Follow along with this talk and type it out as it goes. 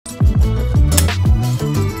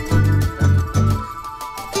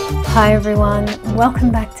Hi everyone,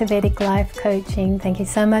 welcome back to Vedic Life Coaching. Thank you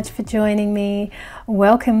so much for joining me.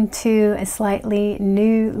 Welcome to a slightly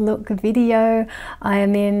new look video. I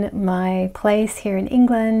am in my place here in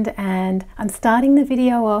England and I'm starting the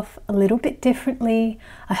video off a little bit differently.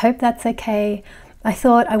 I hope that's okay. I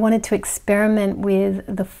thought I wanted to experiment with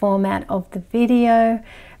the format of the video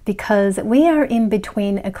because we are in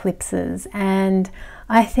between eclipses, and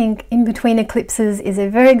I think in between eclipses is a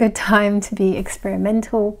very good time to be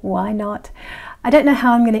experimental. Why not? I don't know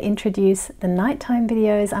how I'm going to introduce the nighttime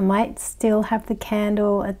videos. I might still have the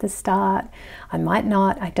candle at the start. I might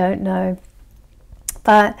not. I don't know.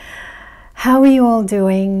 But how are you all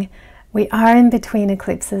doing? We are in between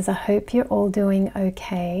eclipses. I hope you're all doing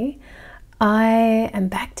okay. I am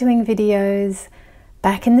back doing videos,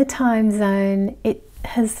 back in the time zone. It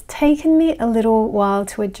has taken me a little while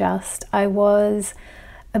to adjust. I was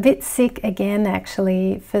a bit sick again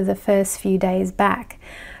actually for the first few days back,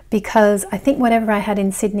 because I think whatever I had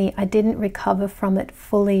in Sydney, I didn't recover from it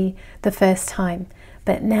fully the first time.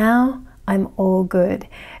 But now I'm all good.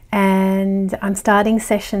 And I'm starting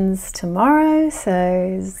sessions tomorrow,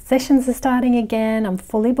 so sessions are starting again. I'm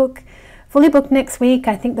fully booked next week.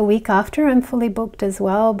 I think the week after I'm fully booked as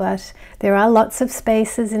well, but there are lots of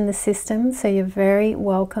spaces in the system, so you're very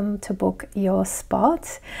welcome to book your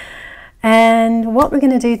spot. And what we're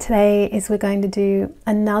going to do today is we're going to do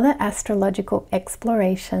another astrological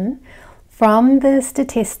exploration from the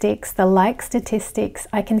statistics, the like statistics.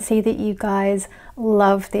 I can see that you guys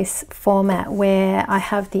love this format where I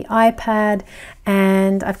have the iPad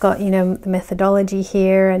and I've got, the methodology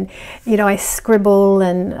here, and, I scribble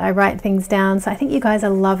and I write things down. So I think you guys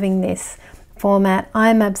are loving this format.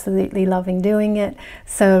 I'm absolutely loving doing it.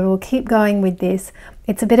 So we'll keep going with this.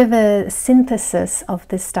 It's a bit of a synthesis of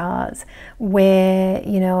the stars where,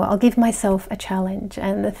 I'll give myself a challenge.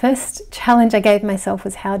 And the first challenge I gave myself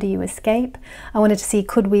was, how do you escape? I wanted to see,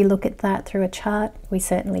 could we look at that through a chart? We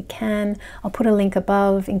certainly can. I'll put a link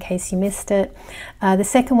above in case you missed it. The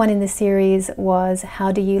second one in the series was,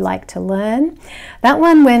 how do you like to learn? That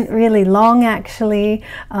one went really long actually.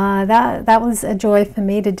 That was a joy for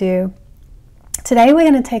me to do. Today we're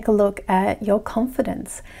going to take a look at your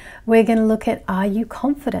confidence. We're going to look at, are you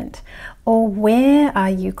confident? Or where are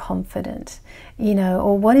you confident?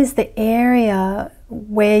 Or what is the area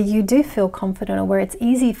where you do feel confident, or where it's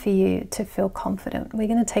easy for you to feel confident? We're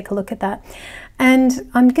going to take a look at that. And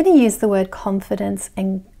I'm going to use the word confidence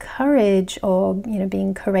and courage, or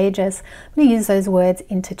being courageous. I'm going to use those words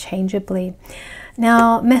interchangeably.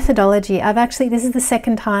 Now, methodology. This is the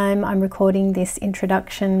second time I'm recording this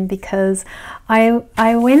introduction because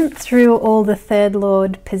I went through all the third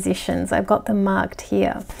lord positions. I've got them marked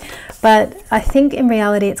here. But I think in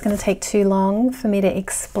reality it's going to take too long for me to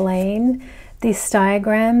explain this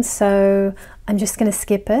diagram, so I'm just going to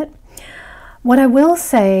skip it. What I will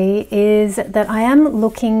say is that I am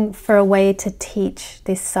looking for a way to teach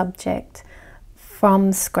this subject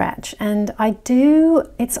from scratch, and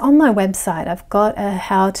it's on my website. I've got a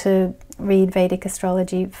how to read Vedic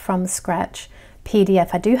astrology from scratch PDF.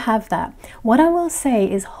 I do have that. What I will say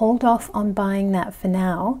is hold off on buying that for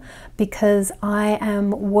now, because I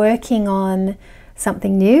am working on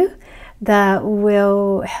something new that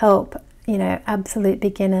will help absolute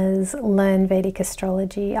beginners learn Vedic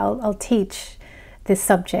astrology. I'll teach this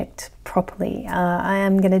subject properly. I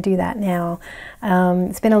am going to do that now.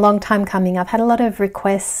 It's been a long time coming. I've had a lot of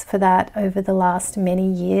requests for that over the last many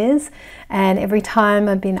years, and every time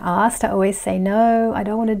I've been asked, I always say no, I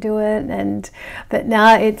don't want to do it. But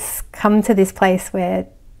now it's come to this place where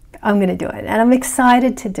I'm going to do it, and I'm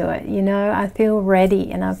excited to do it. I feel ready,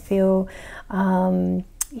 and I feel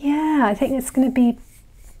I think it's going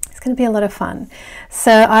to be a lot of fun.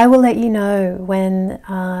 So I will let you know when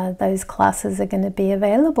those classes are going to be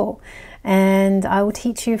available, and I will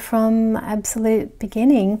teach you from absolute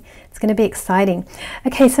beginning. It's going to be exciting.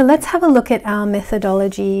 Okay, so let's have a look at our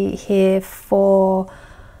methodology here for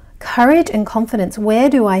courage and confidence. Where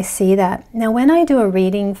do I see that? Now, when I do a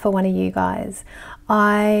reading for one of you guys,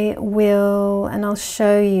 I will, and I'll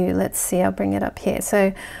show you, let's see, I'll bring it up here.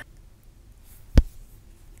 So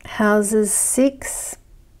houses 6,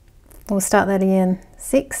 we'll start that again,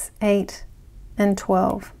 6, 8, and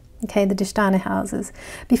 12. Okay, the Dhisthana houses.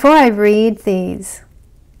 Before I read these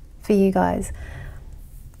for you guys,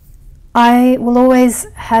 I will always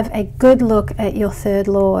have a good look at your third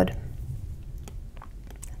lord.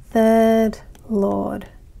 Third lord.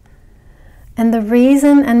 And the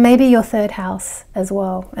reason, and maybe your third house as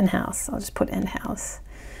well, and house. I'll just put in house.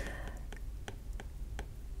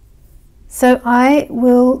 So I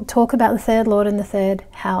will talk about the third lord and the third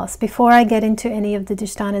house before I get into any of the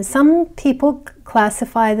Dishtanas. Some people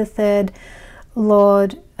classify the third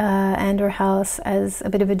lord and or house as a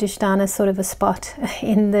bit of a Dishtana, sort of a spot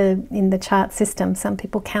in the chart system. Some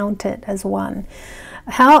people count it as one.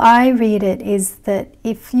 How I read it is that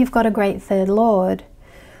if you've got a great third lord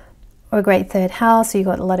or a great third house, or you've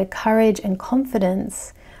got a lot of courage and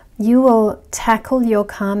confidence, you will tackle your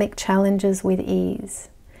karmic challenges with ease.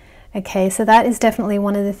 Okay, so that is definitely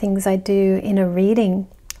one of the things I do in a reading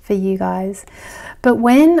for you guys. But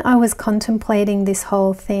when I was contemplating this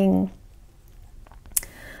whole thing,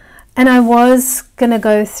 and I was going to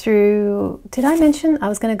go through, did I mention I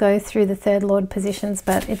was going to go through the third lord positions,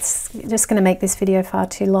 but it's just going to make this video far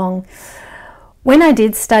too long. When I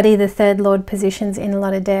did study the third lord positions in a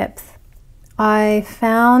lot of depth, I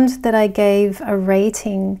found that I gave a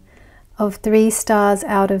rating of 3 stars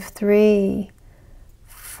out of 3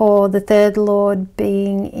 for the third lord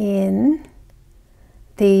being in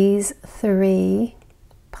these 3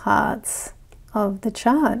 parts of the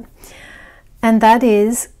chart. And that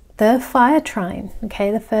is the fire trine, okay,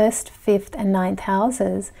 the 1st, 5th and 9th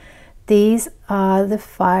houses. These are the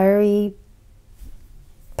fiery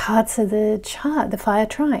parts of the chart, the fire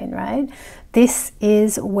trine, right? This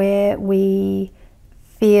is where we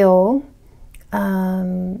feel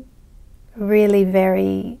really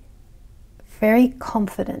very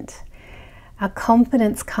confident. Our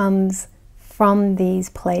confidence comes from these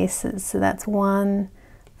places. So that's 1,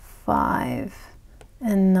 5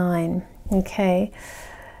 and 9. Okay,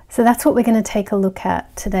 so that's what we're going to take a look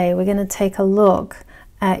at today. We're going to take a look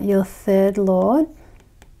at your third lord,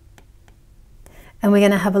 and we're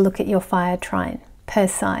going to have a look at your fire trine per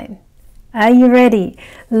sign. Are you ready?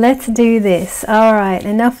 Let's do this. All right,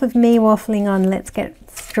 enough of me waffling on. Let's get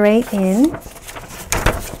straight in.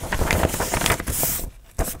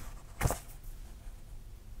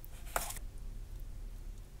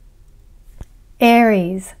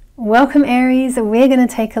 Aries. Welcome, Aries. We're going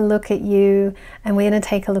to take a look at you, and we're going to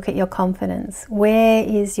take a look at your confidence. Where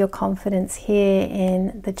is your confidence here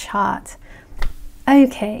in the chart?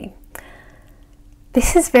 Okay.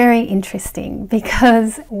 This is very interesting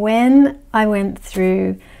because when I went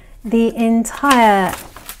through the entire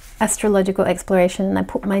astrological exploration and I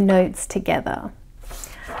put my notes together,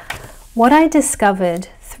 what I discovered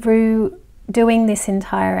through doing this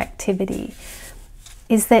entire activity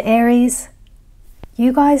is that Aries,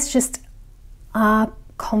 you guys just are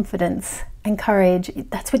confidence and courage.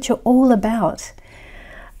 That's what you're all about.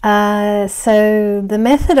 So the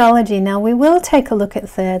methodology, now we will take a look at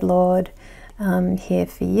third lord here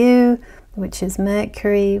for you, which is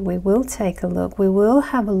Mercury. We will take a look. We will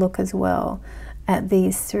have a look as well at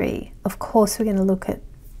these 3. Of course, we're going to look at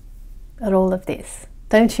all of this.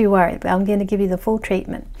 Don't you worry. I'm going to give you the full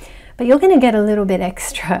treatment. But you're going to get a little bit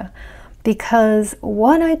extra, because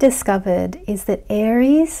what I discovered is that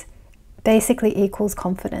Aries basically equals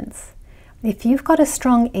confidence. If you've got a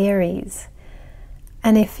strong Aries,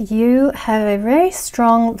 and if you have a very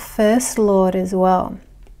strong first lord as well,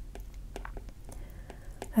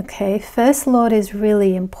 okay, first lord is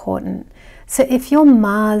really important. So if your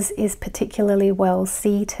Mars is particularly well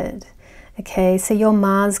seated, okay, so your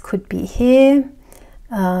Mars could be here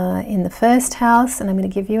in the 1st house, and I'm going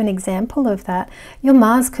to give you an example of that. Your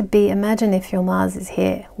Mars could be, imagine if your Mars is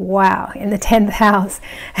here, wow, in the 10th house,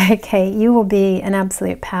 okay, you will be an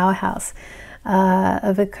absolute powerhouse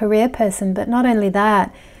of a career person. But not only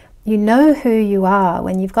that, you know who you are.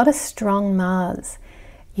 When you've got a strong Mars,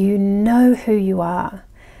 you know who you are.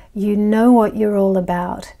 You know what you're all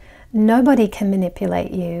about. Nobody can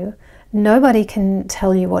manipulate you. Nobody can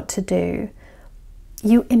tell you what to do.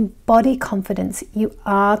 You embody confidence. You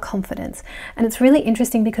are confidence. And it's really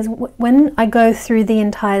interesting because when I go through the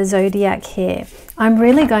entire zodiac here, I'm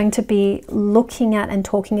really going to be looking at and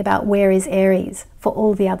talking about where is Aries for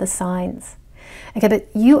all the other signs. Okay, but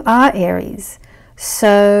you are Aries.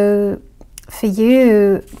 So for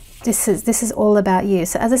you, this is all about you.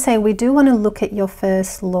 So as I say, we do want to look at your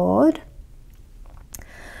first lord.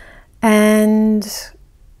 And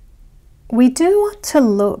we do want to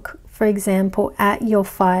look, for example, at your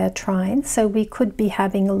fire trine. So we could be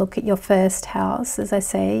having a look at your 1st house, as I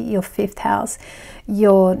say, your 5th house,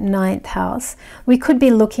 your 9th house. We could be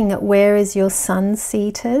looking at where is your sun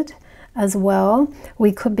seated as well.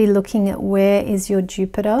 We could be looking at where is your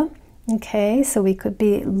Jupiter. Okay, so we could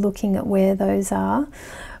be looking at where those are.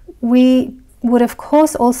 We would of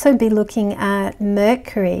course also be looking at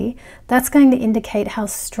Mercury. That's going to indicate how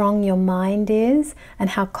strong your mind is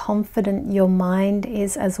and how confident your mind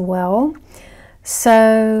is as well.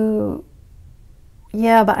 So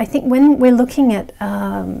yeah, but I think when we're looking at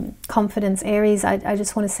confidence, Aries, I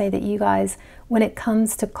just want to say that you guys, when it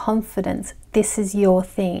comes to confidence, this is your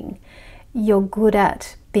thing. You're good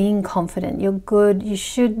at being confident. You're good. You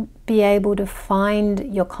should be able to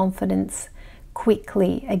find your confidence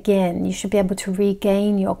quickly again. You should be able to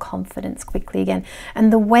regain your confidence quickly again.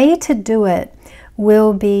 And the way to do it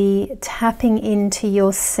will be tapping into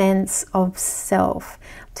your sense of self,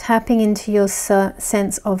 tapping into your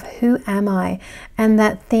sense of who am I, and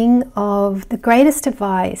that thing of the greatest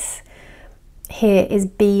advice here is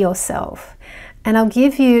be yourself. And I'll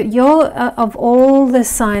give you of all the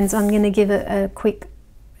signs, I'm going to give a quick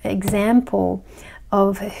example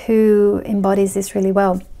of who embodies this really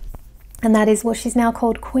well. And that is, well, she's now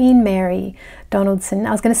called Queen Mary Donaldson.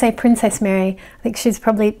 I was going to say Princess Mary. I think she's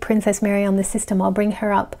probably Princess Mary on the system. I'll bring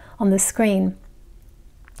her up on the screen.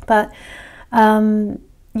 But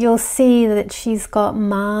you'll see that she's got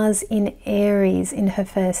Mars in Aries in her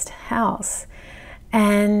first house.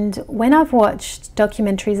 And when I've watched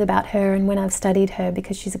documentaries about her and when I've studied her,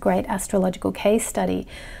 because she's a great astrological case study,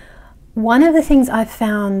 one of the things I've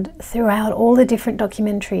found throughout all the different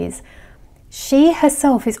documentaries, she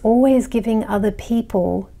herself is always giving other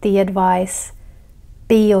people the advice,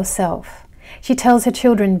 be yourself. She tells her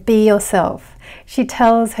children, be yourself. She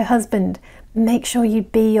tells her husband, make sure you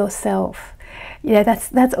be yourself. You know,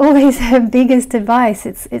 that's always her biggest advice.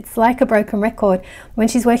 It's like a broken record. When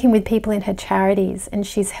she's working with people in her charities and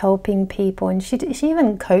she's helping people, and she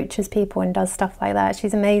even coaches people and does stuff like that.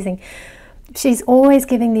 She's amazing. She's always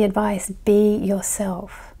giving the advice, be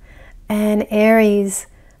yourself. And Aries,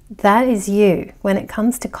 that is you. When it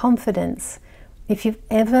comes to confidence, if you've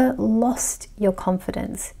ever lost your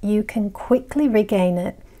confidence, you can quickly regain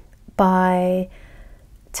it by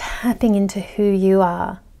tapping into who you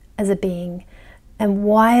are as a being and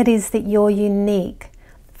why it is that you're unique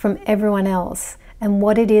from everyone else and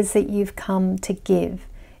what it is that you've come to give.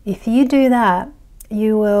 If you do that,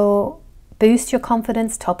 you will boost your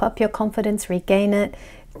confidence, top up your confidence, regain it.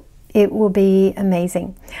 It will be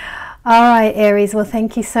amazing. All right, Aries, well,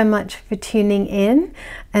 thank you so much for tuning in.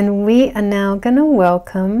 And we are now going to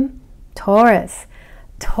welcome Taurus.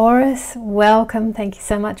 Taurus, welcome. Thank you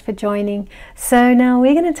so much for joining. So now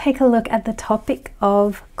we're going to take a look at the topic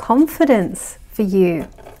of confidence for you.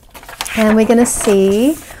 And we're going to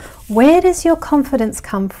see, where does your confidence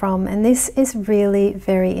come from? And this is really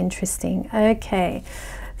very interesting. Okay,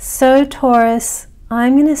 so Taurus,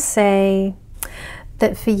 I'm going to say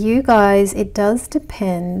that for you guys, it does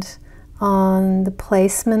depend on the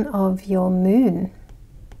placement of your moon.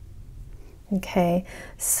 Okay,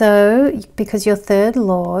 so because your third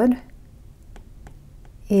lord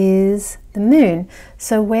is the moon,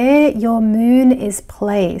 so where your moon is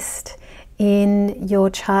placed in your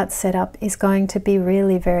chart setup is going to be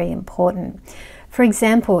really very important. For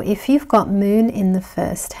example, if you've got moon in the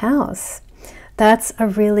first house, that's a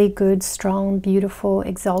really good, strong, beautiful,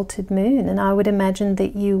 exalted moon, and I would imagine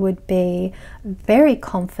that you would be very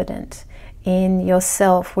confident in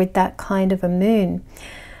yourself with that kind of a moon.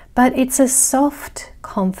 But it's a soft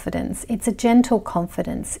confidence, it's a gentle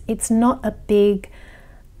confidence. It's not a big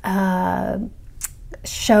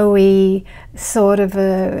showy sort of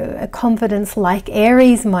a confidence like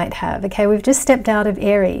Aries might have. Okay, we've just stepped out of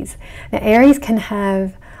Aries. Now Aries can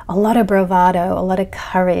have a lot of bravado, a lot of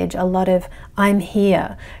courage, a lot of I'm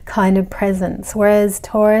here kind of presence, whereas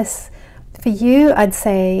Taurus, for you, I'd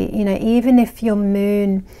say, you know, even if your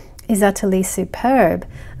moon is utterly superb,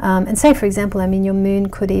 and say for example, I mean, your moon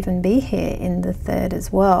could even be here in the third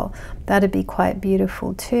as well, that'd be quite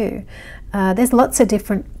beautiful too. There's lots of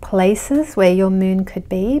different places where your moon could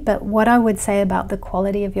be, but what I would say about the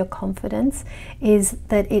quality of your confidence is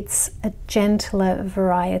that it's a gentler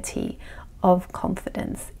variety of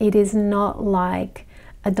confidence. It is not like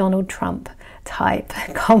a Donald Trump type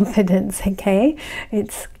confidence, okay?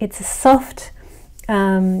 It's a soft,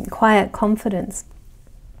 quiet confidence.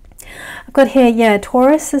 I've got here, yeah,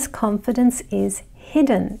 Taurus's confidence is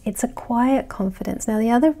hidden. It's a quiet confidence. Now,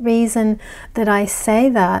 the other reason that I say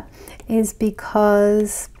that is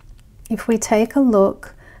because if we take a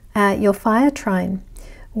look at your fire trine,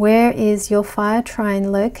 where is your fire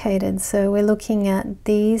trine located? So we're looking at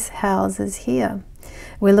these houses here.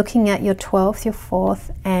 We're looking at your 12th, your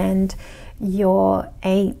 4th, and your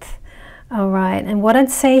 8th. All right, and what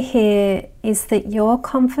I'd say here is that your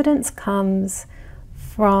confidence comes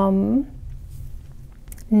from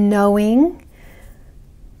knowing,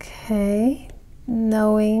 okay,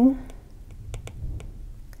 knowing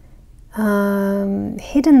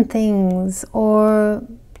hidden things, or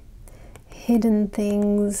hidden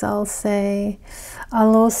things, I'll say.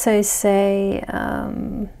 I'll also say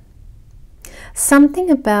something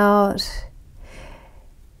about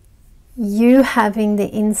you having the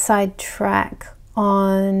inside track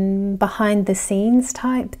on behind the scenes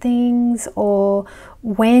type things, or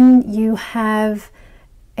when you have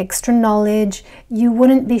extra knowledge, you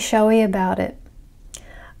wouldn't be showy about it.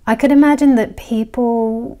 I could imagine that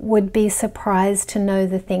people would be surprised to know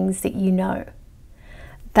the things that you know.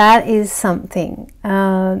 That is something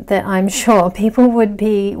that I'm sure people would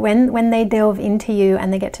be, when they delve into you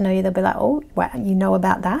and they get to know you, they'll be like, oh, wow, you know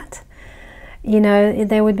about that? You know,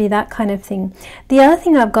 there would be that kind of thing. The other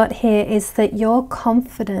thing I've got here is that your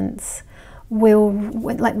confidence will,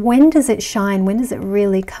 like, when does it shine? When does it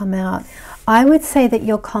really come out? I would say that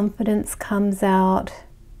your confidence comes out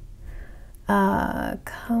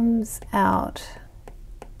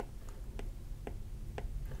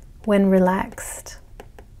when relaxed.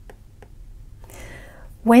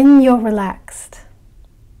 When you're relaxed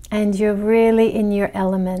and you're really in your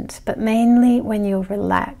element, but mainly when you're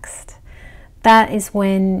relaxed, that is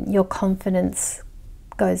when your confidence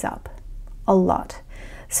goes up a lot.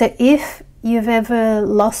 So if you've ever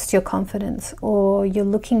lost your confidence, or you're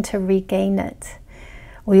looking to regain it,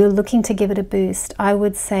 or you're looking to give it a boost, I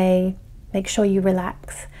would say make sure you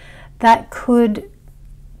relax. That could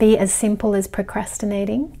be as simple as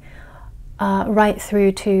procrastinating, right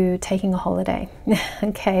through to taking a holiday.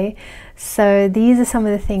 Okay, so these are some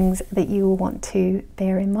of the things that you will want to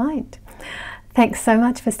bear in mind. Thanks so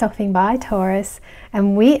much for stopping by, Taurus,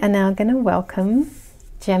 and we are now going to welcome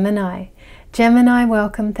Gemini. Gemini,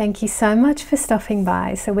 welcome. Thank you so much for stopping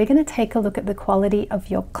by. So we're going to take a look at the quality of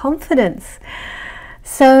your confidence.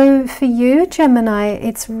 So for you, Gemini,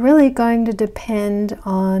 it's really going to depends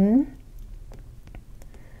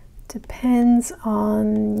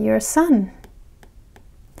on your sun.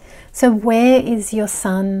 So where is your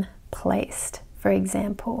sun placed, for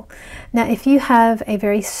example? Now, if you have a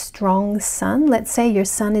very strong sun, let's say your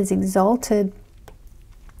sun is exalted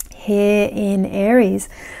here in Aries,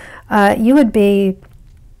 you would be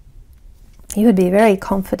very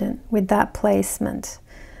confident with that placement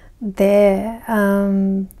there,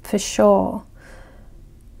 for sure.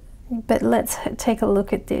 But let's take a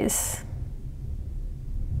look at this.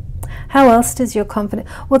 How else does your confidence?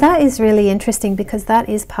 Well, that is really interesting, because that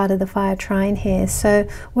is part of the fire trine here. So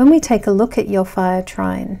when we take a look at your fire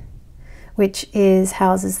trine, which is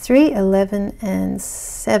houses 3, 11, and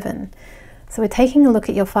 7. So we're taking a look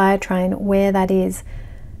at your fire trine, where that is.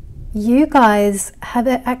 You guys have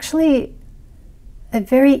actually a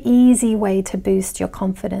very easy way to boost your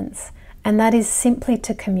confidence, and that is simply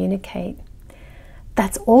to communicate.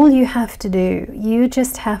 That's all you have to do. You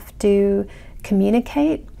just have to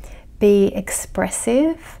communicate, be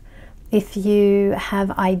expressive. If you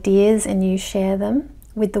have ideas and you share them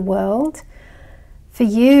with the world, for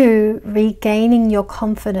you, regaining your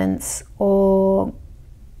confidence or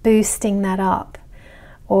boosting that up,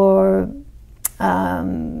 or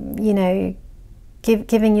you know,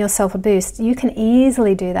 giving yourself a boost, you can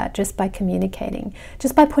easily do that just by communicating,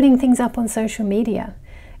 just by putting things up on social media.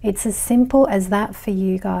 It's as simple as that for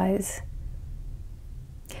you guys.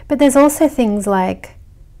 But there's also things like,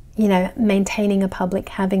 you know, maintaining a public,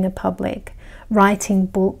 having a public, writing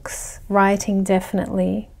books, writing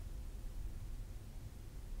definitely.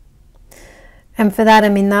 And for that, I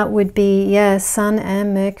mean, that would be, yeah, Sun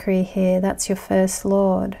and Mercury here. That's your first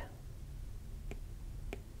lord.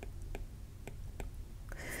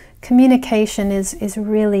 Communication is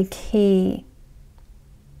really key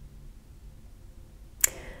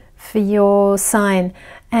for your sign.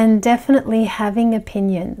 And definitely having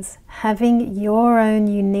opinions, having your own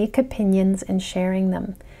unique opinions and sharing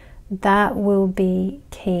them. That will be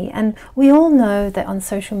key. And we all know that on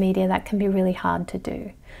social media that can be really hard to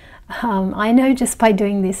do. I know just by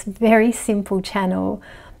doing this very simple channel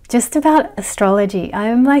just about astrology,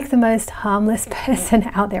 I'm like the most harmless person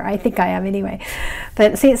out there. I think I am anyway.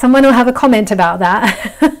 But see, someone will have a comment about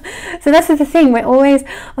that. So that's the thing. We're always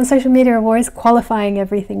on social media, we're always qualifying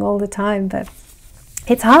everything all the time. But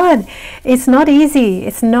it's hard. It's not easy.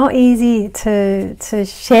 It's not easy to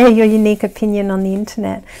share your unique opinion on the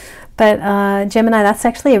internet. But Gemini, that's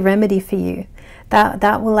actually a remedy for you.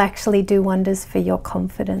 That will actually do wonders for your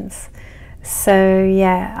confidence. So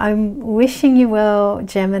yeah, I'm wishing you well,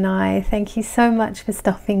 Gemini. Thank you so much for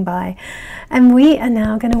stopping by. And we are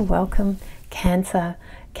now going to welcome Cancer.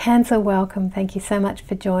 Cancer, welcome. Thank you so much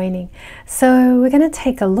for joining. So we're going to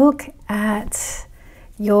take a look at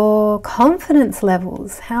your confidence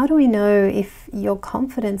levels. How do we know if your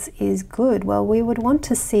confidence is good? Well, we would want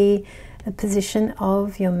to see the position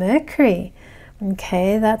of your Mercury.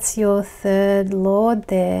 Okay, that's your third lord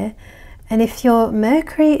there. And if your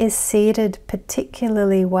Mercury is seated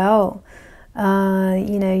particularly well,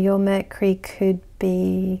 You know, your Mercury could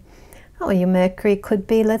be,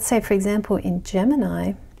 let's say, for example, in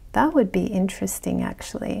Gemini. That would be interesting,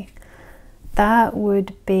 actually. That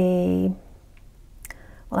would be,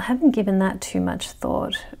 well, I haven't given that too much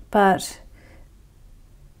thought, but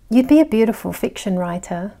you'd be a beautiful fiction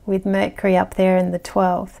writer with Mercury up there in the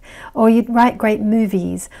 12th. Or you'd write great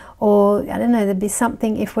movies, or, I don't know, there'd be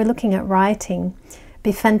something, if we're looking at writing, it'd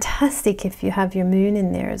be fantastic if you have your moon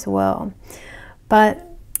in there as well. But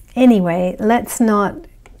anyway, let's not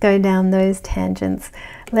go down those tangents.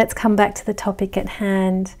 Let's come back to the topic at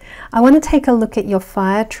hand. I want to take a look at your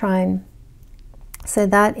fire trine. So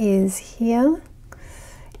that is here,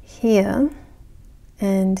 here,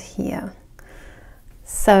 and here.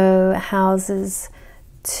 So houses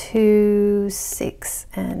 2, 6,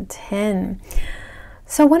 and 10.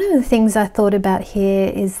 So one of the things I thought about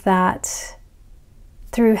here is that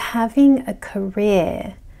through having a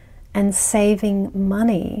career and saving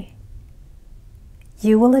money,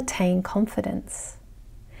 you will attain confidence.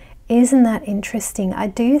 Isn't that interesting? I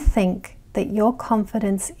do think that your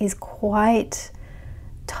confidence is quite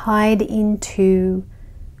tied into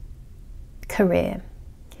career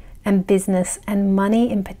and business and money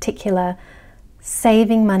in particular.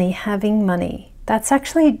 Saving money, having money, that's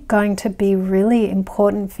actually going to be really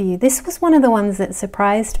important for you. This was one of the ones that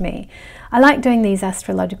surprised me. I like doing these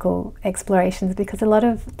astrological explorations because a lot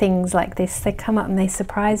of things like this, they come up and they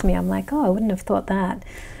surprise me. I'm like, oh, I wouldn't have thought that.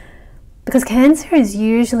 Because Cancer is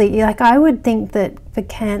usually, like, I would think that for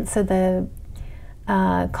Cancer the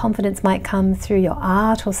confidence might come through your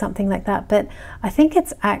art or something like that, but I think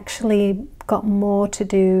it's actually got more to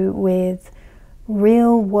do with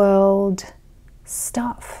real world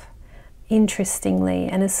stuff, interestingly,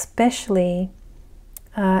 and especially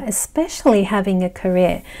having a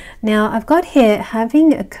career. Now I've got here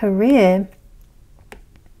having a career,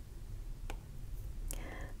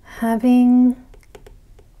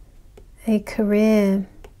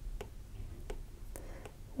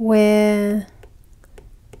 where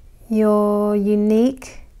your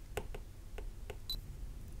unique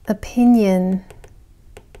opinion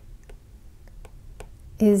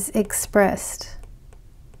is expressed.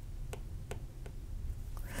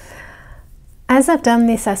 As I've done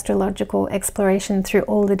this astrological exploration through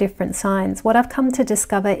all the different signs, what I've come to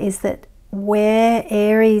discover is that where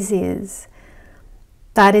Aries is,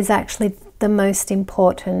 that is actually the most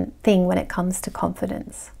important thing when it comes to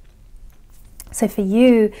confidence. So for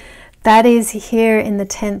you, that is here in the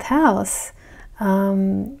 10th house,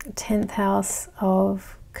 10th house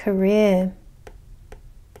of career.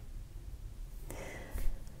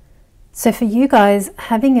 So for you guys,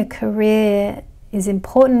 having a career is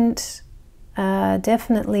important,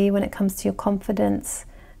 definitely when it comes to your confidence,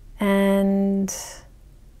 and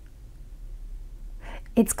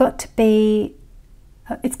it's got to be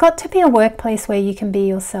a workplace where you can be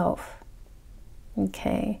yourself.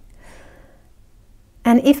 Okay.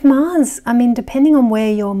 And if Mars, I mean, depending on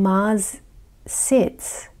where your Mars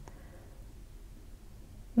sits,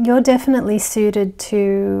 you're definitely suited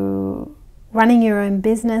to running your own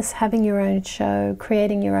business, having your own show,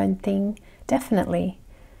 creating your own thing. Definitely.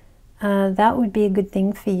 That would be a good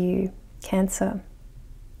thing for you, Cancer.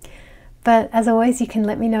 But as always, you can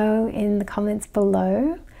let me know in the comments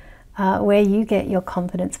below where you get your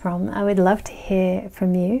confidence from. I would love to hear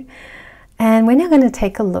from you. And we're now going to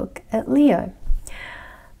take a look at Leo.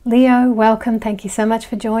 Leo, welcome. Thank you so much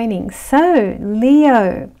for joining. So,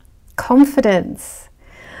 Leo, confidence.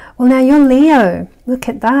 Well, now you're Leo. Look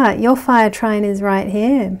at that. Your fire trine is right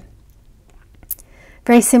here.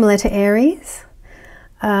 Very similar to Aries.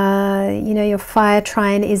 You know, your fire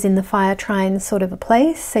trine is in the fire trine sort of a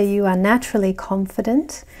place. So you are naturally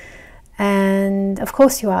confident. And of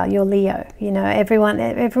course you are, you're Leo. You know,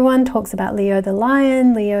 everyone talks about Leo the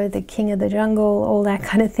lion, Leo the king of the jungle, all that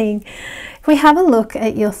kind of thing. If we have a look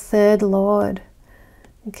at your third lord,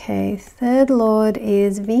 okay, third lord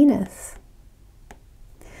is Venus.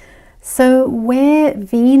 So where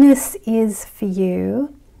Venus is for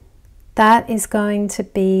you, that is going to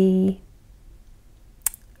be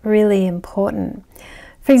really important.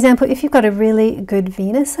 For example, if you've got a really good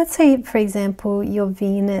Venus, let's say, for example, your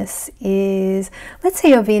Venus is, let's say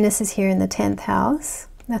your Venus is here in the 10th house.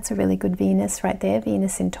 That's a really good Venus right there,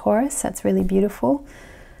 Venus in Taurus. That's really beautiful.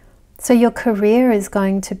 So your career is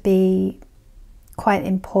going to be quite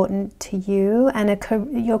important to you, and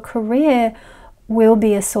your career will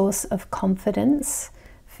be a source of confidence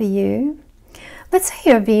for you. Let's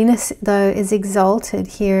say your Venus, though, is exalted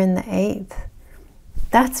here in the 8th.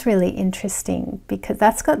 That's really interesting because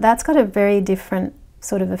that's got a very different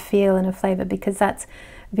sort of a feel and a flavor, because that's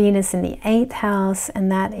Venus in the 8th house,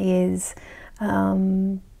 and that is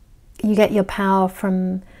You get your power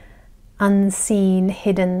from unseen,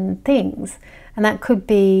 hidden things. And that could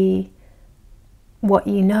be what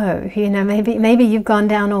you know. Maybe you've gone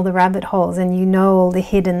down all the rabbit holes and you know all the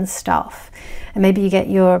hidden stuff. And maybe you get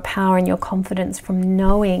your power and your confidence from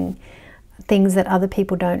knowing things that other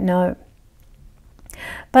people don't know.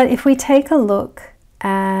 But if we take a look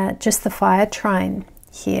at just the fire trine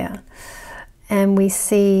here, and we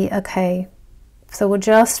see, okay, so we'll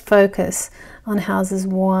just focus on houses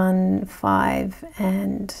 1, 5,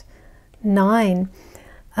 and 9.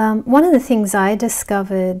 One of the things I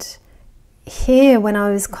discovered here when I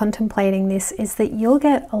was contemplating this is that you'll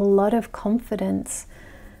get a lot of confidence.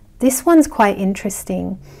 This one's quite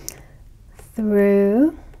interesting.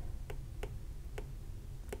 Through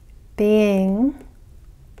being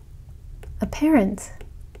a parent.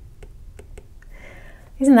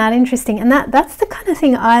 Isn't that interesting? And that's the kind of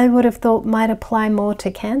thing I would have thought might apply more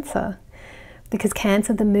to Cancer, because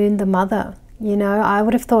Cancer, the moon, the mother. You know, I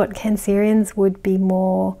would have thought Cancerians would be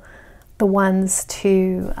more the ones to,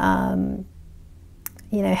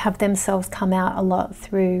 you know, have themselves come out a lot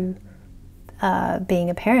through being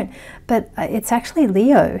a parent. But it's actually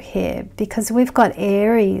Leo here, because we've got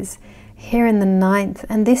Aries here in the 9th,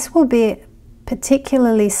 and this will be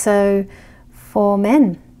particularly so for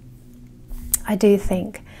men, I do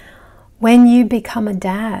think. When you become a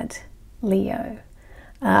dad, Leo,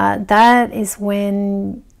 that is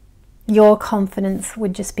when your confidence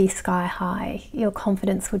would just be sky high. Your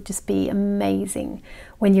confidence would just be amazing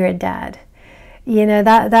when you're a dad. You know,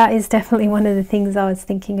 that is definitely one of the things I was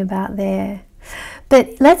thinking about there.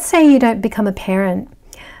 But let's say you don't become a parent.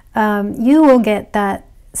 You will get that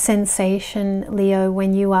sensation, Leo,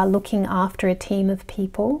 when you are looking after a team of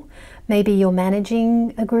people. Maybe you're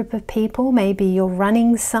managing a group of people, maybe you're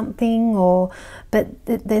running something, but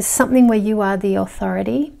there's something where you are the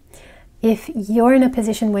authority. If you're in a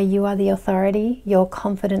position where you are the authority, your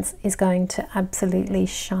confidence is going to absolutely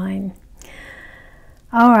shine.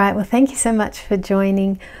 All right, well, thank you so much for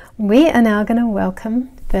joining. We are now going to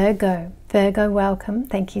welcome Virgo. Virgo, welcome.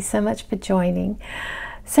 Thank you so much for joining.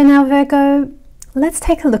 So now, Virgo, let's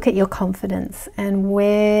take a look at your confidence, and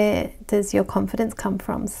where does your confidence come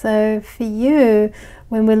from? So for you,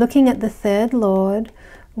 when we're looking at the third lord,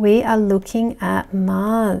 we are looking at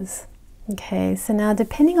Mars. Okay, so now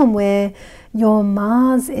depending on where your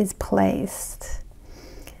Mars is placed,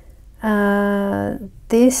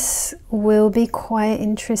 this will be quite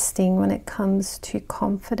interesting when it comes to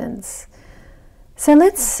confidence. So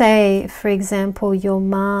let's say, for example, your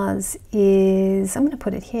Mars is, I'm going to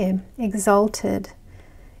put it here, exalted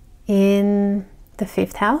in the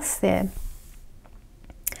 5th house there.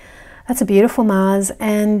 That's a beautiful Mars,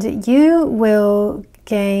 and you will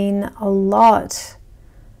gain a lot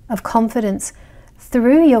of confidence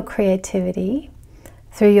through your creativity,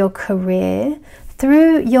 through your career,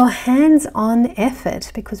 through your hands-on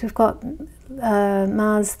effort, because we've got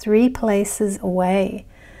Mars 3 places away.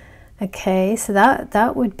 Okay, so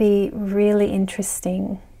that would be really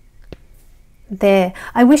interesting there.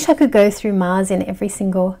 I wish I could go through Mars in every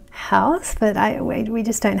single house, but we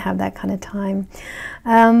just don't have that kind of time.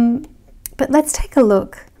 But let's take a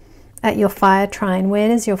look at your fire trine. Where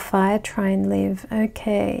does your fire trine live?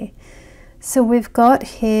 Okay, so we've got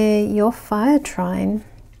here your fire trine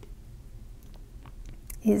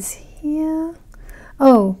is here.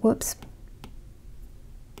 Oh, whoops.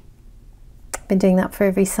 Been doing that for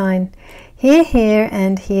every sign. Here, here,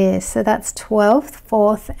 and here. So that's 12th,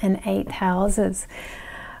 4th, and 8th houses.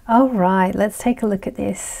 All right, let's take a look at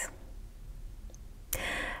this.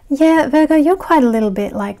 Yeah, Virgo, you're quite a little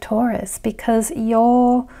bit like Taurus, because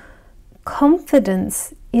your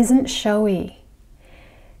confidence isn't showy.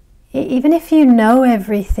 Even if you know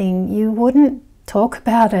everything, you wouldn't talk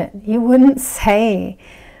about it. You wouldn't say.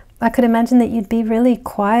 I could imagine that you'd be really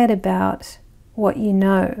quiet about what you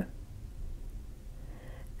know.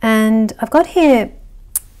 And I've got here,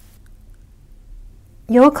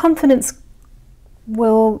 your confidence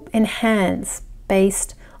will enhance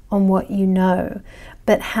based on what you know.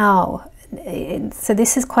 But how? So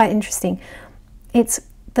this is quite interesting. It's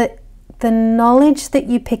the knowledge that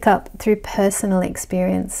you pick up through personal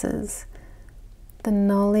experiences. The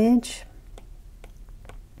knowledge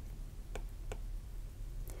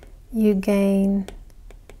you gain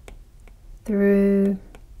through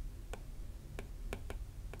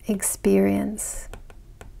experience.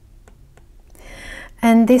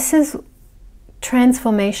 And this is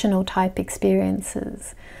transformational type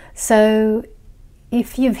experiences. So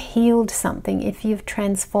if you've healed something, if you've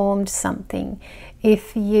transformed something,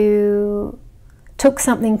 if you took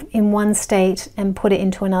something in one state and put it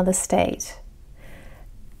into another state,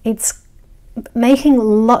 it's making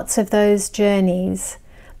lots of those journeys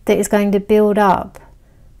that is going to build up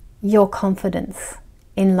your confidence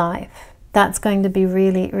in life. That's going to be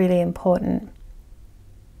really, really important.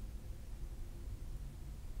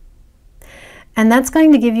 And that's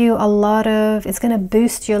going to give you a lot of, it's going to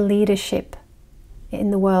boost your leadership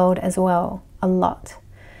in the world as well, a lot.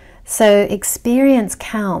 So experience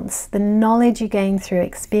counts. The knowledge you gain through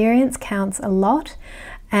experience counts a lot.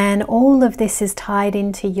 And all of this is tied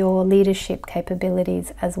into your leadership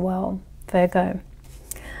capabilities as well, Virgo.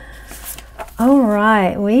 All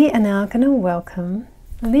right, we are now going to welcome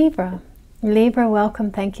Libra. Libra,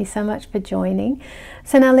 welcome. Thank you so much for joining.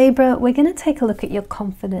 So now, Libra, we're going to take a look at your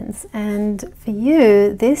confidence. And for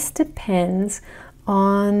you, this depends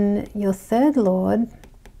on your third lord,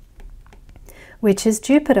 which is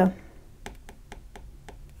Jupiter.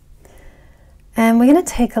 And we're going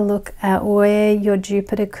to take a look at where your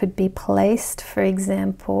Jupiter could be placed, for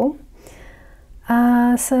example.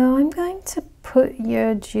 So I'm going to put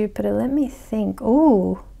your Jupiter, let me think.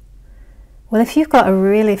 Oh, well, if you've got a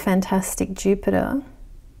really fantastic Jupiter,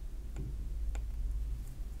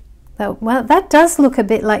 well, that does look a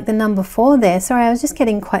bit like the number 4 there. Sorry, I was just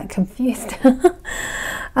getting quite confused.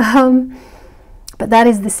 But that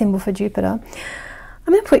is the symbol for Jupiter.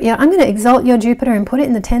 I'm going to exalt your Jupiter and put it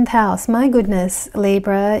in the 10th house. My goodness,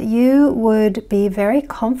 Libra, you would be very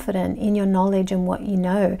confident in your knowledge and what you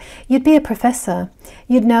know. You'd be a professor.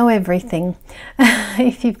 You'd know everything.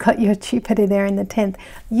 If you've got your Jupiter there in the 10th,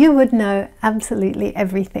 you would know absolutely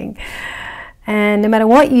everything. And no matter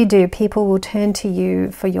what you do, people will turn to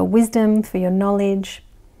you for your wisdom, for your knowledge.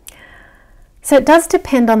 So it does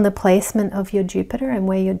depend on the placement of your Jupiter and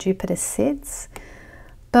where your Jupiter sits.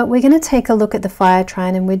 But we're going to take a look at the fire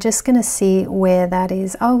trine and we're just going to see where that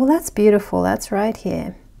is. Oh, well, that's beautiful. That's right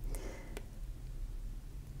here.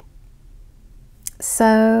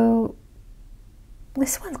 So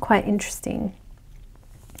this one's quite interesting.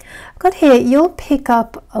 I've got here, you'll pick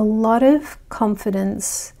up a lot of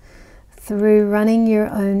confidence through running your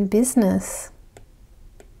own business.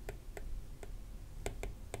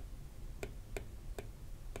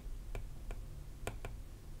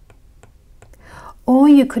 Or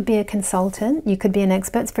you could be a consultant, you could be an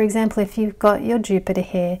expert. For example, if you've got your Jupiter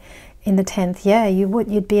here in the 10th, yeah,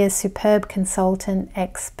 you'd be a superb consultant,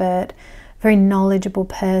 expert, very knowledgeable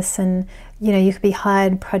person. You know, you could be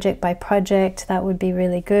hired project by project, that would be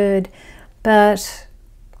really good. But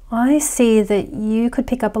I see that you could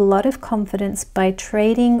pick up a lot of confidence by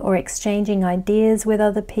trading or exchanging ideas with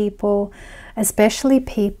other people, especially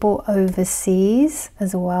people overseas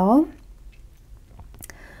as well.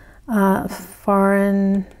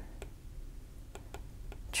 Foreign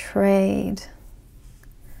trade.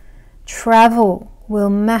 Travel will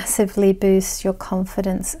massively boost your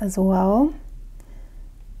confidence as well.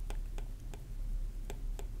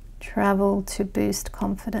 Travel to boost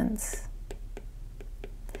confidence.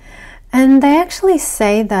 And they actually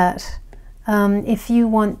say that if you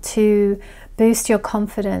want to boost your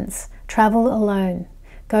confidence, travel alone,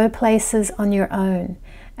 go places on your own.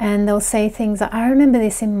 And they'll say things like, I remember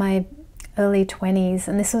this in my early 20s,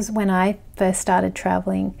 and this was when I first started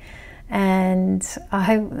traveling. And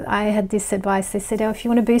I had this advice. They said, oh, if you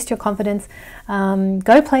want to boost your confidence,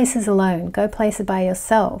 go places alone, go places by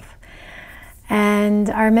yourself. And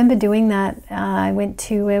I remember doing that. I went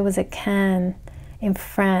to, where was it, Cannes in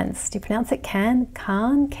France. Do you pronounce it Cannes?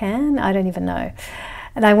 Cannes? I don't even know.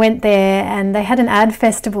 And I went there and they had an ad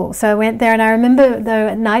festival. So I went there and I remember though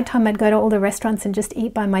at night time I'd go to all the restaurants and just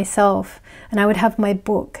eat by myself. And I would have my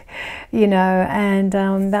book, you know, and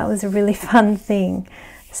that was a really fun thing.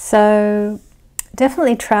 So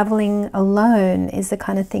definitely traveling alone is the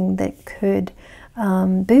kind of thing that could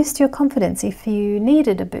boost your confidence if you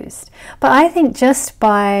needed a boost. But I think just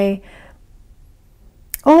by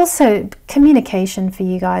also communication for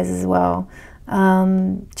you guys as well.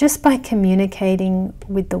 Just by communicating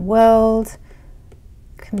with the world,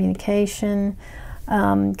 communicating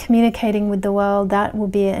with the world, that will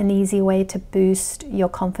be an easy way to boost your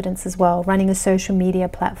confidence as well. Running a social media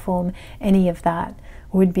platform, any of that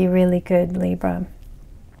would be really good, Libra.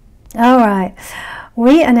 All right,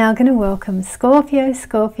 we are now going to welcome Scorpio.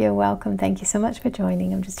 Scorpio, welcome. Thank you so much for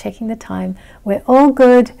joining. I'm just checking the time. We're all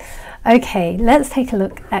good. Okay, let's take a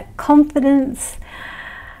look at confidence.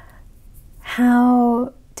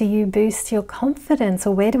 How do you boost your confidence,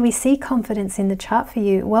 or where do we see confidence in the chart for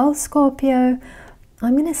you? Well, Scorpio,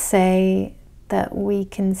 I'm going to say that we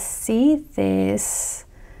can see this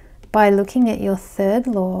by looking at your third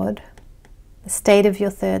lord, the state of your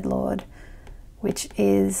third lord, which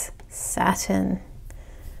is Saturn.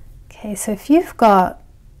 Okay, so if you've got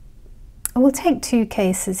we'll take two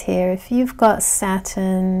cases here. If you've got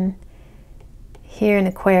Saturn here in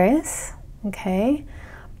Aquarius, okay,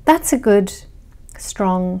 that's a good,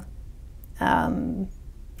 strong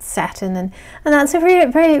Saturn, and that's a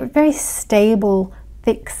very stable,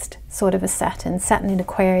 fixed sort of a Saturn. Saturn in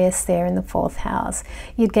Aquarius there in the 4th house.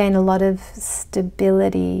 You'd gain a lot of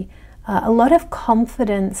stability, a lot of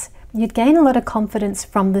confidence. You'd gain a lot of confidence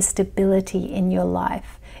from the stability in your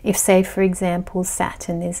life. If, say, for example,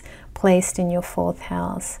 Saturn is placed in your 4th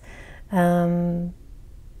house.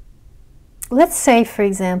 Let's say, for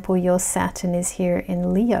example, your Saturn is here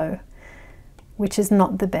in Leo, which is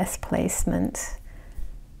not the best placement,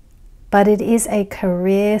 but it is a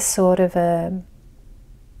career sort of a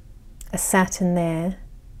Saturn there.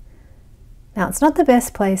 Now, it's not the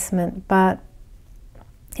best placement, but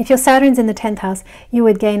if your Saturn's in the 10th house, you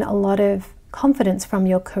would gain a lot of confidence from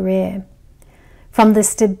your career, from the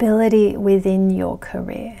stability within your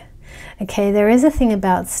career. Okay, there is a thing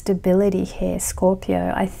about stability here,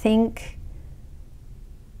 Scorpio. I think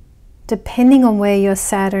depending on where your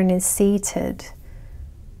Saturn is seated,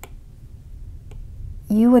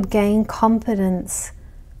 you would gain confidence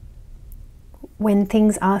when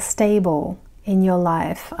things are stable in your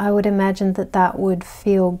life. I would imagine that that would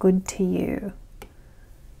feel good to you.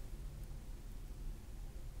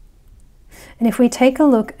 And if we take a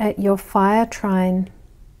look at your fire trine,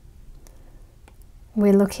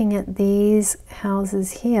 we're looking at these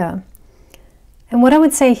houses here. And what I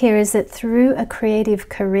would say here is that through a creative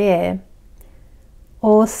career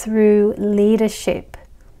or through leadership,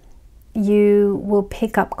 you will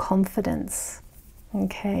pick up confidence.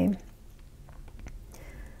 Okay.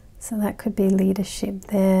 So that could be leadership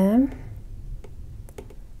there.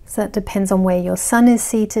 So that depends on where your sun is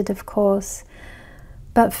seated, of course.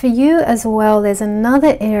 But for you as well, there's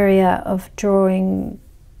another area of drawing,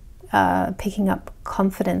 picking up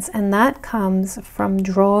confidence, and that comes from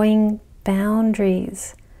drawing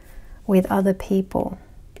boundaries with other people.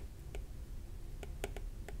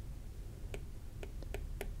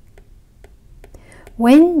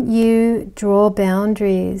 When you draw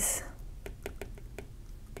boundaries,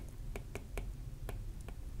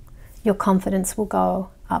 your confidence will go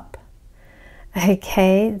up.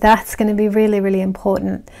 Okay, that's going to be really, really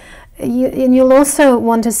important. And you'll also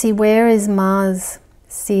want to see where is Mars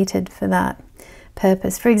seated for that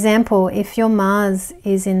purpose. For example, if your Mars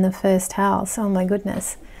is in the 1st house, oh my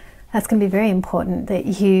goodness, that's going to be very important that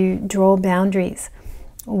you draw boundaries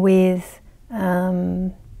with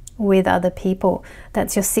other people.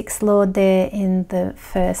 That's your 6th lord there in the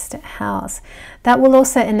 1st house. That will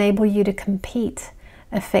also enable you to compete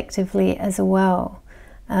effectively as well.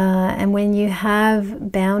 And when you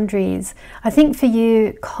have boundaries, I think for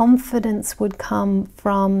you, confidence would come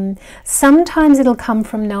from, sometimes it'll come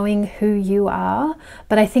from knowing who you are,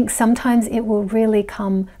 but I think sometimes it will really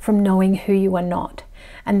come from knowing who you are not.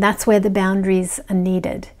 And that's where the boundaries are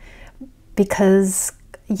needed. Because,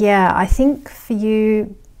 yeah, I think for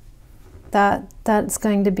you, that's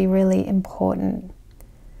going to be really important.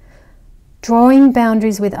 Drawing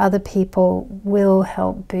boundaries with other people will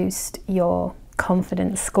help boost your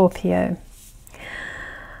confidence, Scorpio.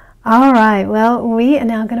 All right, well, we are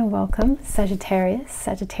now going to welcome Sagittarius.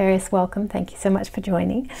 Sagittarius, welcome. Thank you so much for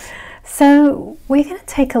joining. So we're going to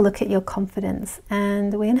take a look at your confidence,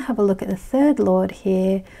 and we're going to have a look at the 3rd lord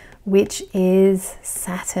here, which is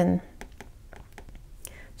Saturn.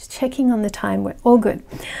 Just checking on the time. We're all good.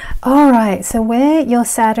 All right, so where your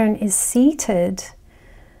Saturn is seated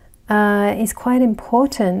is quite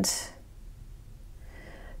important.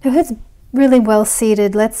 Now, if it's really well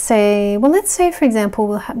seated, let's say for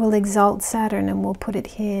example, we'll exalt Saturn and we'll put it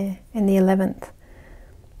here in the 11th.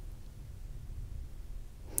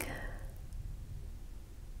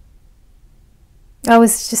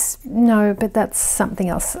 No, but that's something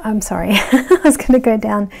else. I'm sorry. I was going to go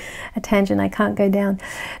down a tangent. I can't go down.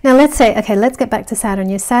 Now let's say, okay, let's get back to Saturn.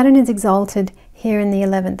 Your Saturn is exalted here in the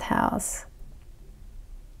 11th house.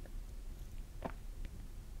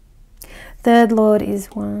 3rd lord is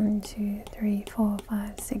 1, 2, 3, 4,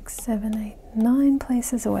 5, 6, 7, 8, 9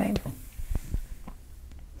 places away.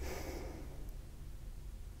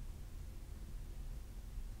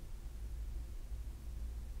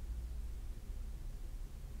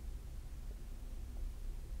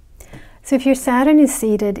 So if your Saturn is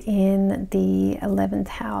seated in the 11th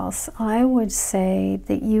house, I would say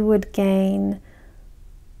that you would gain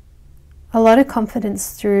a lot of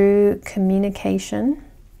confidence through communicating,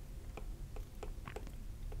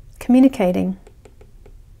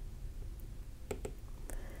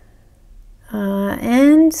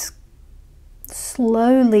 and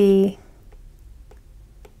slowly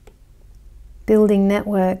building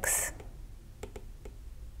networks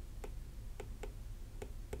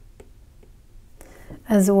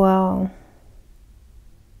as well.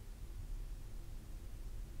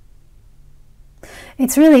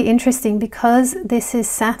 It's really interesting because this is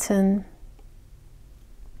Saturn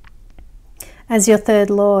as your third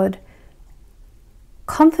lord.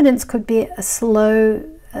 Confidence could be a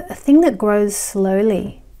thing that grows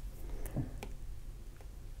slowly.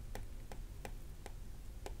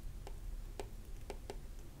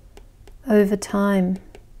 Over time.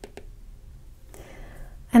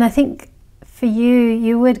 And I think for you,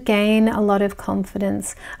 you would gain a lot of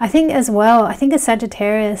confidence. I think as well, I think a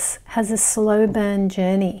Sagittarius has a slow burn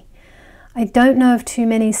journey. I don't know of too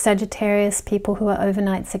many Sagittarius people who are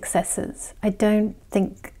overnight successes. I don't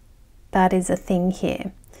think that is a thing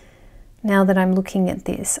here. Now that I'm looking at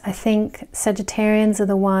this, I think Sagittarians are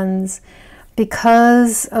the ones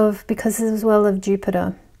because as well of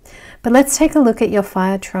Jupiter. But let's take a look at your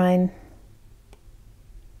fire trine.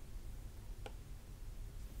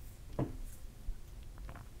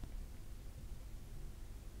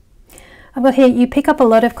 I've got here, you pick up a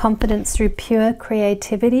lot of confidence through pure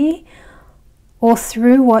creativity or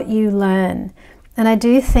through what you learn. And I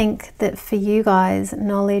do think that for you guys,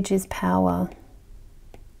 knowledge is power.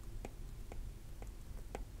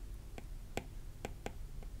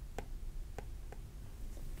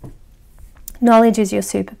 Knowledge is your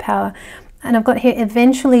superpower. And I've got here,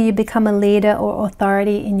 eventually you become a leader or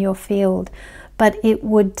authority in your field, but it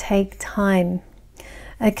would take time.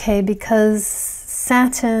 Okay, because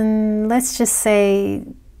Saturn, let's just say,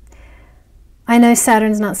 I know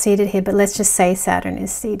Saturn's not seated here, but let's just say Saturn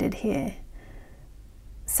is seated here.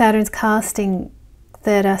 Saturn's casting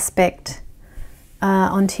third aspect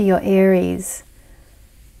onto your Aries.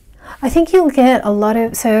 I think you'll get a lot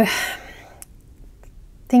of, so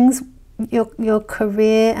things, your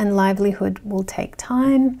career and livelihood will take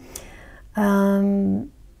time, but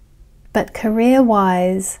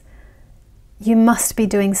career-wise, you must be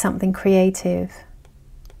doing something creative.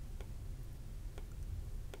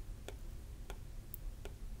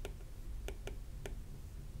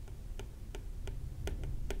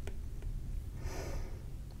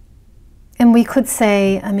 And we could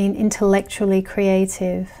say, I mean, intellectually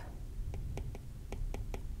creative.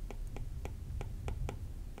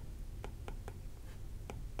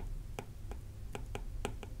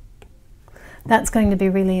 That's going to be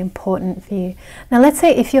really important for you. Now, let's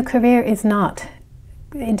say if your career is not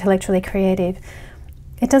intellectually creative,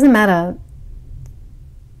 it doesn't matter.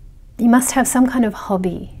 You must have some kind of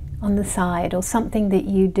hobby on the side or something that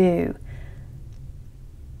you do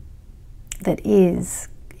that is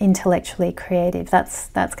intellectually creative. That's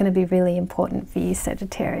going to be really important for you,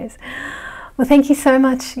 Sagittarius. Well, thank you so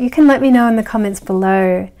much. You can let me know in the comments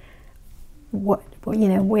below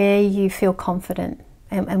where you feel confident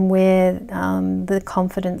and where the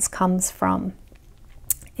confidence comes from.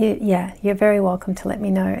 Yeah, you're very welcome to let me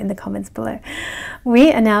know in the comments below.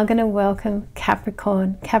 We are now going to welcome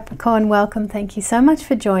Capricorn. Capricorn, welcome. Thank you so much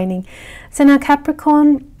for joining. So now,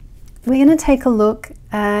 Capricorn, we're going to take a look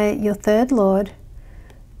at your third lord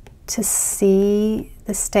to see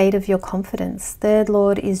the state of your confidence. Third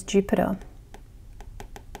lord is Jupiter.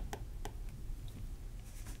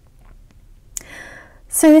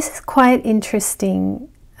 So this is quite interesting.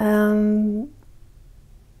 Let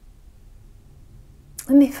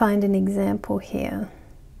me find an example here.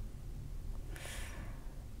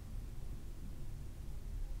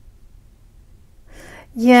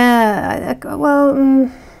 Yeah,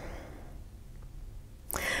 well,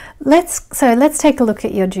 let's take a look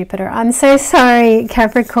at your Jupiter. I'm so sorry,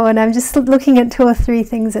 Capricorn. I'm just looking at 2 or 3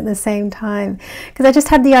 things at the same time because I just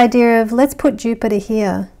had the idea of let's put Jupiter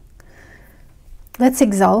here. Let's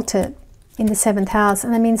exalt it in the 7th house.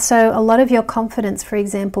 And I mean, so a lot of your confidence, for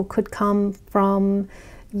example, could come from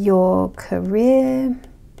your career,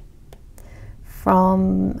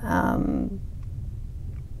 from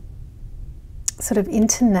sort of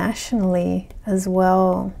internationally as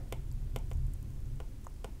well.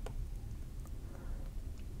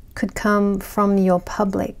 Could come from your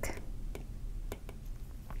public.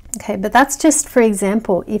 Okay, but that's just, for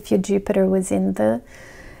example, if your Jupiter was in the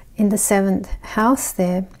 7th house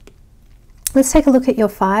there. Let's take a look at your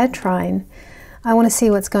fire trine. I want to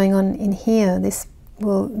see what's going on in here. This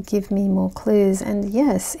will give me more clues. And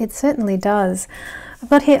yes, it certainly does. I've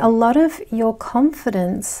got here a lot of your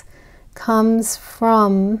confidence comes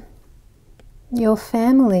from your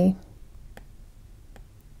family.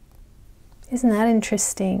 Isn't that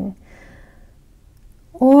interesting?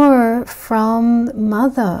 Or from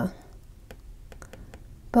mother.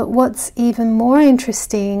 But what's even more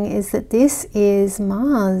interesting is that this is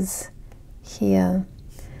Mars here,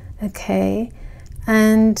 okay?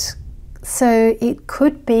 And so it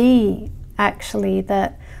could be actually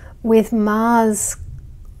that with Mars,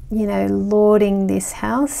 you know, lording this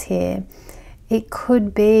house here, it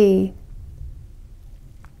could be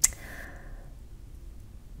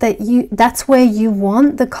that that's where you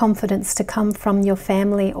want the confidence to come from your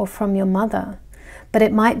family or from your mother. But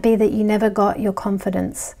it might be that you never got your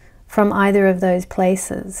confidence from either of those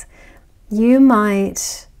places. You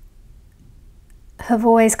might have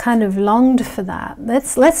always kind of longed for that.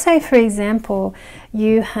 Let's say, for example,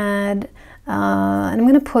 you had, and I'm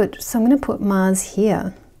going to put Mars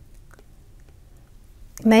here.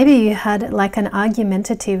 Maybe you had like an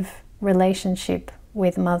argumentative relationship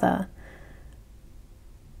with mother.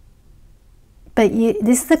 But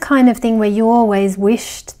this is the kind of thing where you always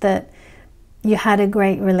wished that you had a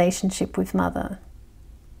great relationship with mother.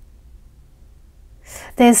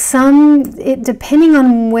 There's depending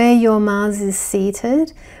on where your Mars is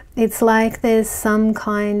seated, it's like there's some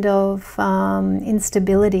kind of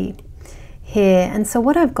instability here. And so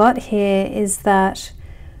what I've got here is that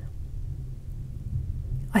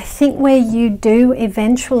I think where you do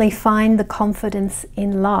eventually find the confidence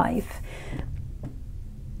in life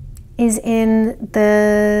is in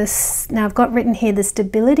now I've got written here, the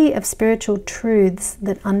stability of spiritual truths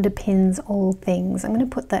that underpins all things. I'm going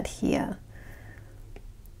to put that here.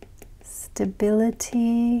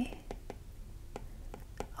 Stability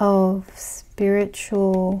of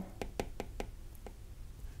spiritual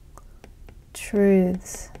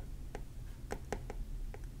truths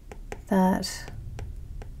that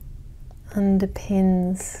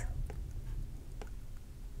underpins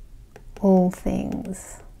all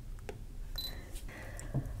things.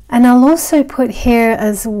 And I'll also put here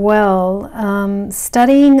as well,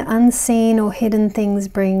 studying unseen or hidden things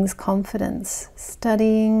brings confidence.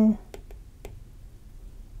 Studying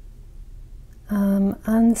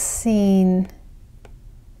unseen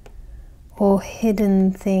or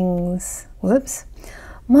hidden things. Whoops.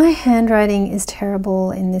 My handwriting is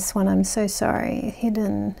terrible in this one. I'm so sorry.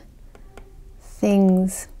 Hidden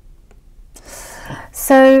things.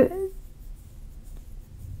 So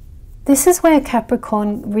this is where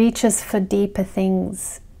Capricorn reaches for deeper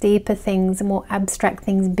things, more abstract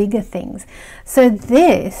things, bigger things. So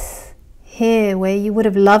this here, where you would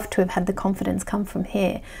have loved to have had the confidence come from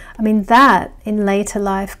here, I mean, that in later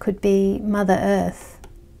life could be Mother Earth.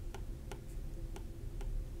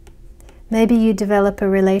 Maybe you develop a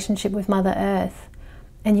relationship with Mother Earth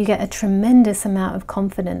and you get a tremendous amount of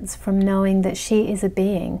confidence from knowing that she is a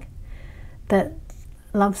being that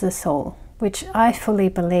loves us all, which I fully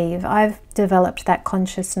believe. I've developed that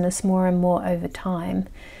consciousness more and more over time,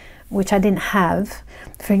 which I didn't have,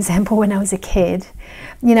 for example, when I was a kid.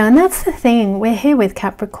 You know, and that's the thing, we're here with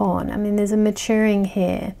Capricorn. I mean, there's a maturing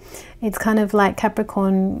here. It's kind of like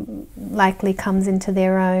Capricorn likely comes into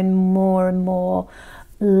their own more and more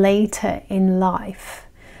later in life.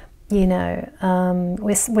 You know,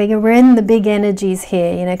 we're in the big energies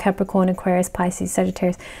here, you know, Capricorn, Aquarius, Pisces,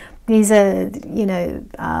 Sagittarius. These are, you know,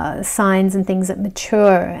 signs and things that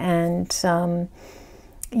mature, and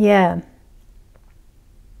yeah.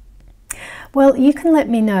 Well, you can let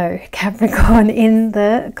me know, Capricorn, in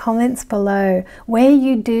the comments below where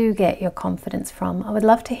you do get your confidence from. I would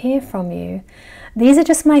love to hear from you. These are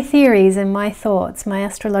just my theories and my thoughts, my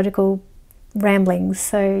astrological ramblings.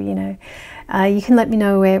 So, you know, you can let me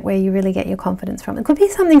know where you really get your confidence from. It could be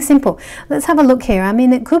something simple. Let's have a look here. I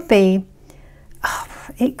mean, it could be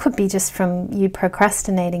just from you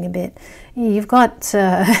procrastinating a bit. You've got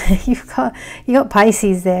you've got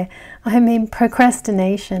Pisces there. I mean,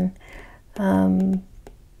 procrastination.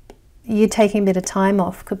 You taking a bit of time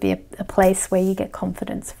off could be a place where you get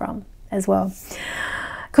confidence from as well.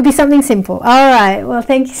 Could be something simple. All right. Well,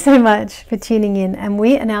 thank you so much for tuning in, and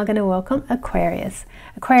we are now going to welcome Aquarius.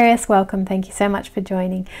 Aquarius, welcome. Thank you so much for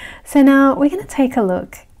joining. So now we're going to take a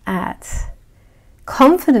look at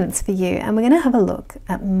confidence for you, and we're going to have a look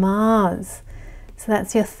at Mars. So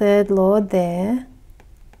that's your third lord there,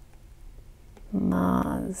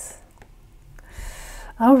 Mars.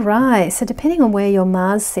 All right, so depending on where your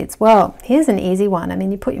Mars sits, well, here's an easy one. I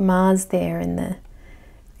mean, you put your Mars there in the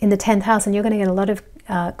 10th house, and you're going to get a lot of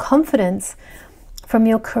confidence from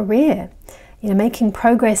your career. You know, making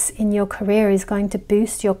progress in your career is going to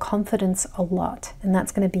boost your confidence a lot, and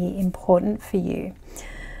that's going to be important for you.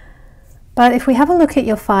 But if we have a look at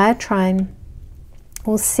your fire trine,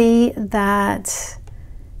 we'll see that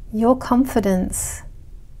your confidence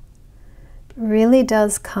really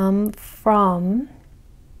does come from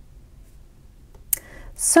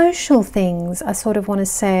social things, I sort of want to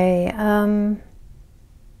say.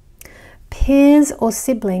 Peers or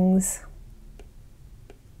siblings.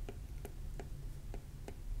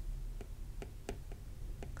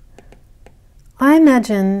 I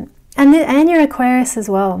imagine, and you're Aquarius as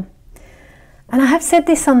well. And I have said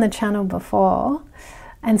this on the channel before,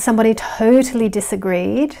 and somebody totally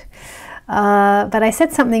disagreed. But I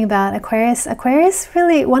said something about Aquarius. Aquarius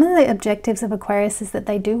really, one of the objectives of Aquarius is that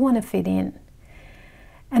they do want to fit in.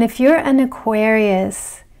 And if you're an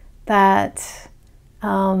Aquarius that,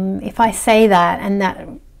 if I say that and that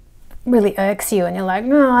really irks you and you're like,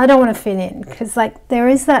 no, I don't want to fit in, because like there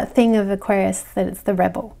is that thing of Aquarius that it's the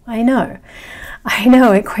rebel. I know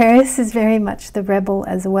Aquarius is very much the rebel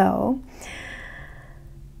as well.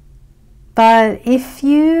 But if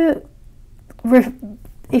you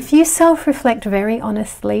self-reflect very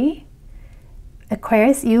honestly,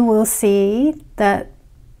 Aquarius, you will see that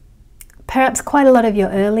perhaps quite a lot of your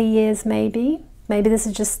early years, maybe this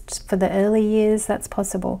is just for the early years, that's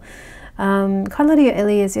possible. Quite a lot of your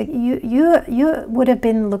early years, you would have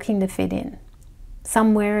been looking to fit in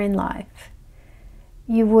somewhere in life.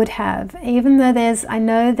 You would have, even though I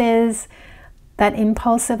know there's that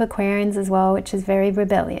impulse of Aquarians as well, which is very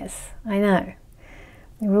rebellious. I know,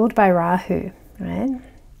 ruled by Rahu, right?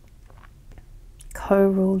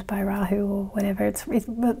 Co-ruled by Rahu or whatever. It's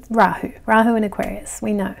Rahu and Aquarius.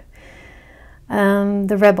 We know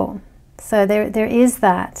the rebel. So there is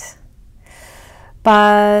that.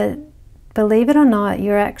 But believe it or not,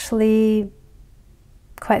 you're actually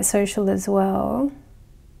quite social as well.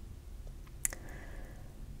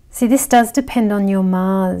 See, this does depend on your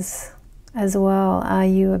Mars as well. Are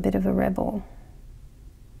you a bit of a rebel?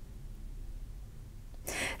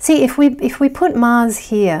 See, if we put Mars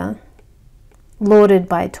here, lorded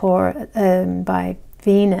by by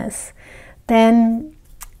Venus, then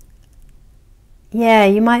yeah,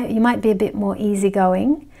 you might be a bit more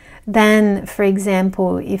easygoing than, for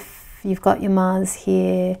example, if you've got your Mars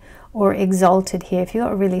here or exalted here. If you've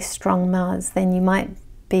got a really strong Mars, then you might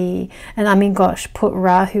be, and I mean, gosh, put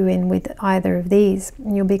Rahu in with either of these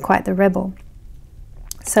and you'll be quite the rebel.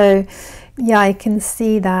 So yeah, I can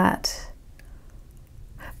see that.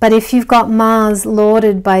 But if you've got Mars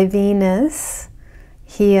lorded by Venus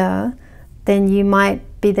here, then you might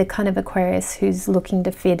be the kind of Aquarius who's looking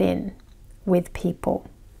to fit in with people,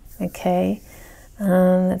 okay?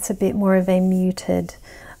 That's a bit more of a muted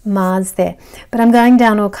Mars there. But I'm going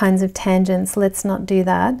down all kinds of tangents. Let's not do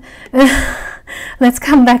that. Let's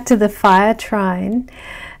come back to the fire trine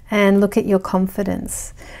and look at your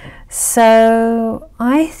confidence. So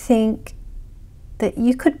I think that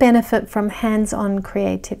you could benefit from hands-on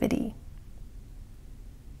creativity.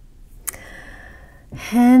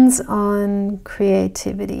 Hands-on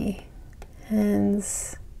creativity.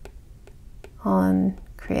 Hands-on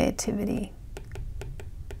creativity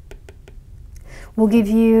will give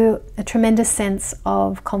you a tremendous sense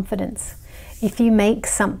of confidence. If you make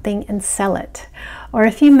something and sell it, or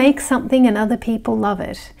if you make something and other people love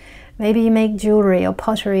it, maybe you make jewelry or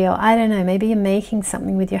pottery, or I don't know, maybe you're making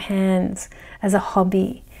something with your hands as a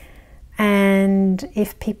hobby, and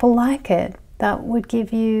if people like it, that would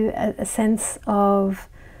give you a sense of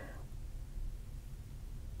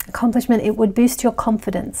accomplishment. It would boost your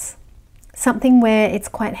confidence, something where it's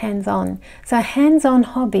quite hands-on. So a hands-on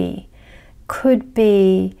hobby could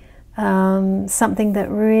be something that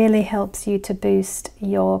really helps you to boost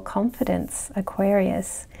your confidence,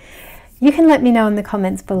 Aquarius. You can let me know in the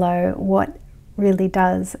comments below what really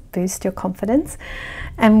does boost your confidence.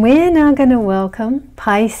 And we're now going to welcome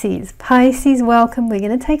Pisces. Pisces, welcome. We're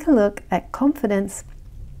going to take a look at confidence,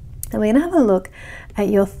 and we're going to have a look at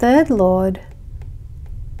your third lord,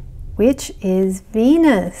 which is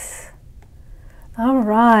Venus. All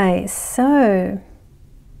right, so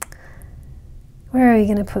where are we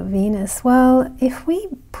going to put Venus? Well, if we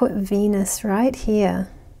put Venus right here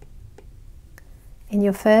in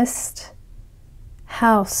your first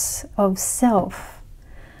house of self,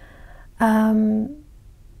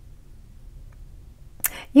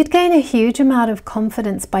 you'd gain a huge amount of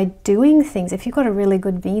confidence by doing things. If you've got a really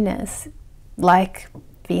good Venus, like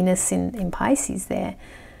Venus in Pisces there,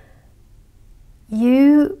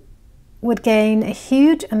 you would gain a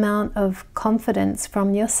huge amount of confidence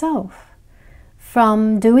from yourself,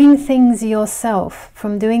 from doing things yourself,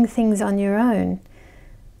 from doing things on your own.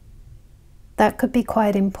 That could be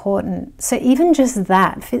quite important. So even just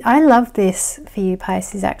that, I love this for you,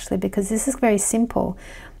 Pisces, actually, because this is very simple.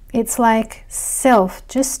 It's like self,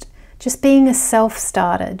 just being a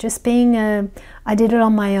self-starter, just being I did it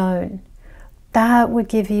on my own. That would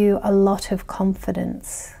give you a lot of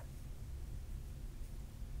confidence.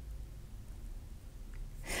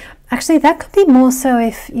 Actually, that could be more so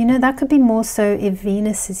if, that could be more so if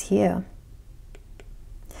Venus is here.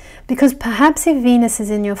 Because perhaps if Venus is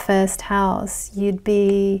in your first house, you'd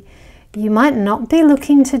be You might not be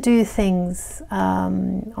looking to do things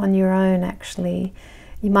on your own, actually.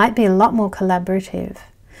 You might be a lot more collaborative.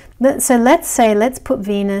 So let's put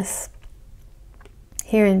Venus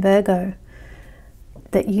here in Virgo,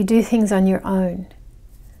 that you do things on your own.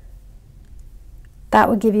 That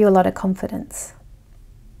would give you a lot of confidence.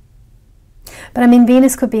 But I mean,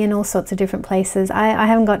 Venus could be in all sorts of different places. I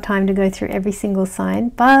haven't got time to go through every single sign,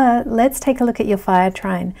 but let's take a look at your fire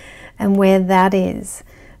trine and where that is.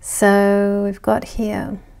 So we've got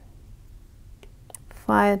here,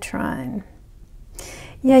 fire trine.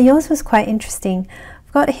 Yeah, yours was quite interesting.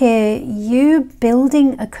 I've got here, you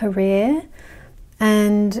building a career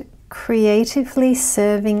and creatively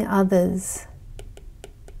serving others.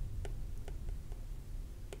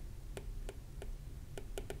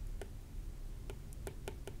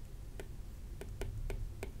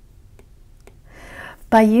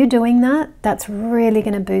 By you doing that, that's really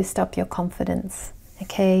going to boost up your confidence.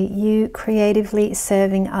 Okay, you creatively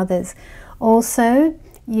serving others. Also,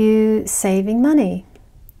 you saving money.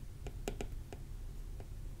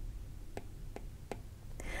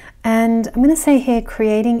 And I'm going to say here,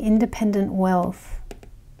 creating independent wealth.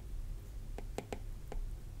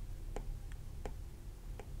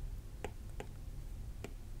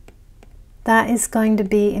 That is going to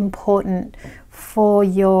be important for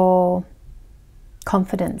your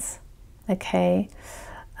confidence. Okay.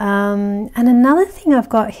 And another thing I've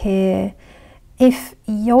got here, if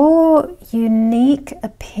your unique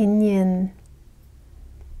opinion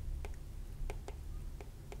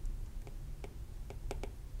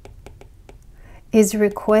is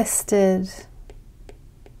requested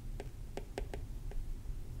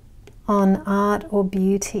on art or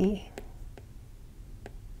beauty,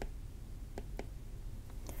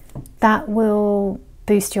 that will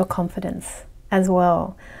boost your confidence as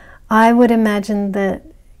well. I would imagine that,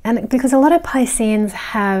 and because a lot of Pisceans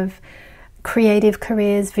have creative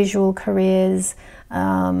careers, visual careers,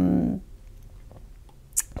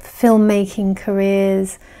 filmmaking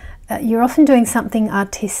careers, you're often doing something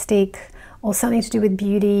artistic or something to do with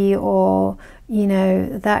beauty, or, you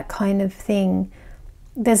know, that kind of thing.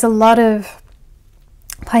 There's a lot of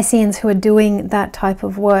Pisceans who are doing that type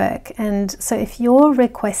of work. And so if you're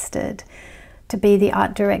requested to be the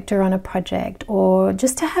art director on a project, or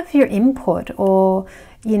just to have your input, or,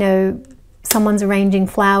 you know, someone's arranging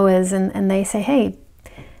flowers and they say, hey,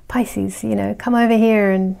 Pisces, you know, come over here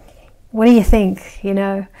and what do you think, you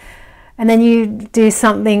know? And then you do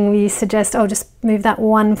something where you suggest, oh, just move that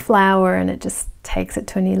one flower, and it just takes it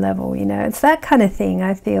to a new level, you know. It's that kind of thing,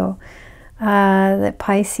 I feel, that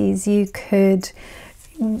Pisces, you could,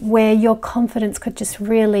 where your confidence could just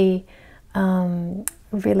really,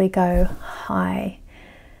 really go high.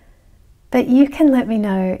 But you can let me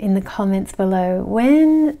know in the comments below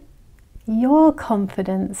when your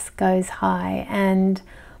confidence goes high, and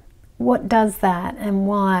what does that and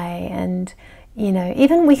why, and, you know,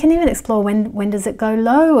 even we can even explore when does it go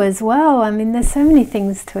low as well. I mean, there's so many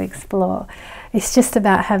things to explore. It's just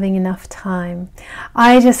about having enough time.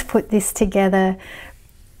 I just put this together,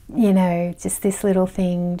 you know, just this little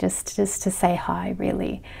thing, just to say hi,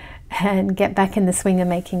 really, and get back in the swing of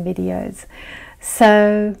making videos.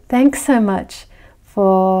 So thanks so much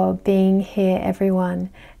for being here, everyone,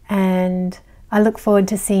 and I look forward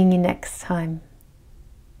to seeing you next time.